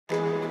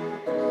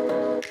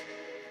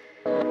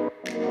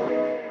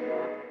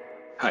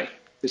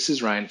This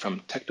is Ryan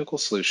from Technical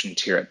Solutions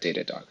here at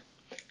Datadog.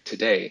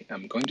 Today,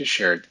 I'm going to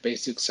share the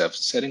basics of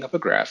setting up a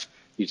graph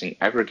using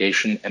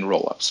aggregation and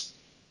rollups.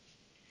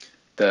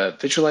 The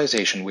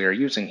visualization we are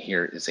using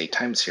here is a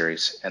time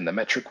series, and the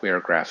metric we are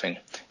graphing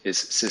is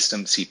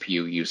system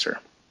CPU user.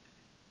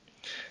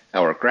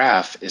 Our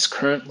graph is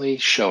currently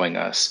showing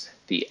us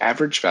the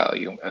average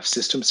value of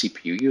system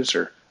CPU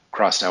user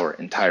across our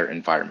entire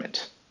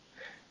environment.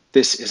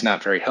 This is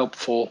not very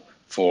helpful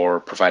for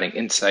providing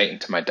insight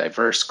into my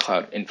diverse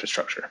cloud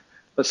infrastructure.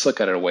 Let's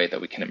look at a way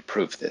that we can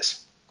improve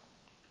this.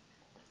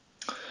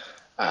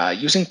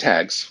 Using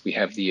tags, we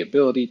have the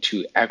ability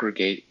to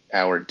aggregate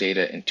our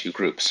data into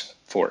groups.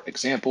 For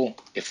example,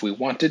 if we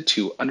wanted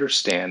to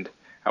understand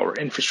our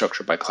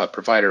infrastructure by cloud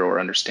provider or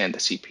understand the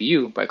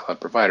CPU by cloud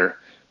provider,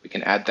 we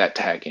can add that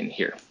tag in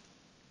here.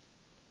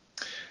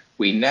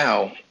 We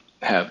now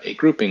have a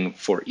grouping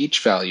for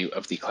each value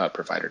of the cloud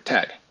provider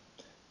tag.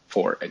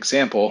 For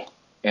example,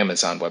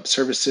 Amazon Web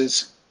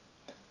Services,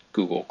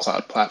 Google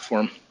Cloud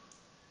Platform,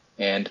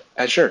 and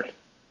Azure.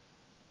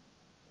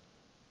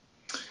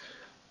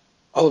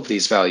 All of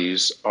these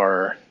values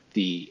are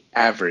the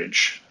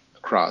average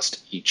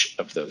across each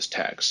of those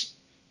tags,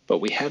 but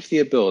we have the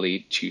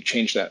ability to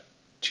change that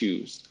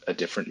to a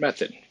different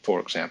method.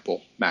 For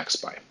example,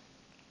 MaxBye.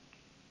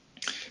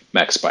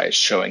 MaxBye is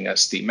showing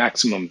us the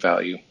maximum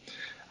value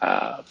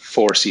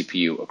for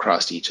CPU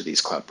across each of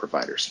these cloud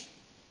providers.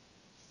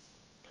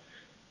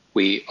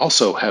 We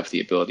also have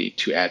the ability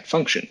to add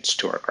functions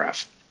to our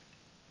graph.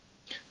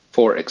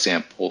 For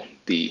example,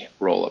 the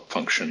RollUp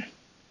function.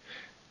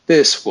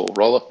 This will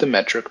roll up the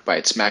metric by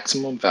its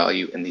maximum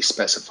value in the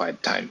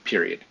specified time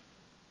period.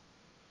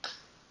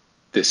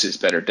 This is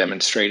better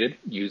demonstrated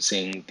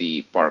using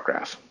the bar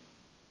graph.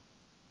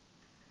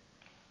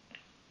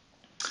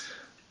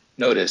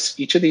 Notice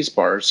each of these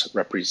bars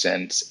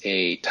represents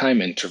a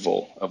time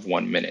interval of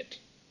 1 minute.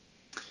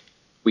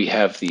 We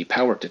have the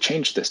power to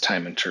change this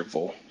time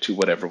interval to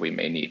whatever we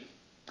may need.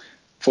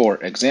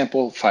 For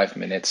example, 5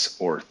 minutes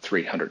or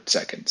 300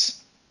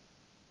 seconds.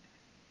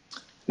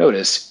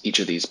 Notice each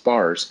of these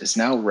bars is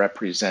now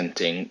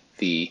representing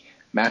the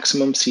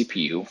maximum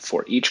CPU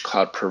for each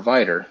cloud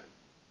provider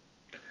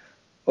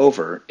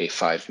over a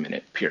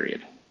 5-minute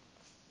period.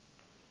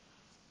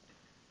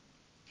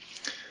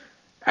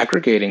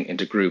 Aggregating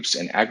into groups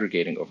and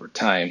aggregating over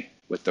time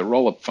with the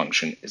rollup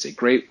function is a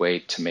great way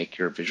to make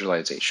your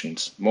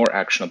visualizations more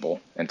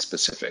actionable and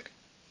specific.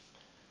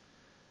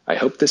 I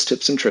hope this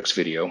tips and tricks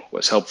video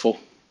was helpful.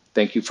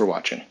 Thank you for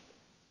watching.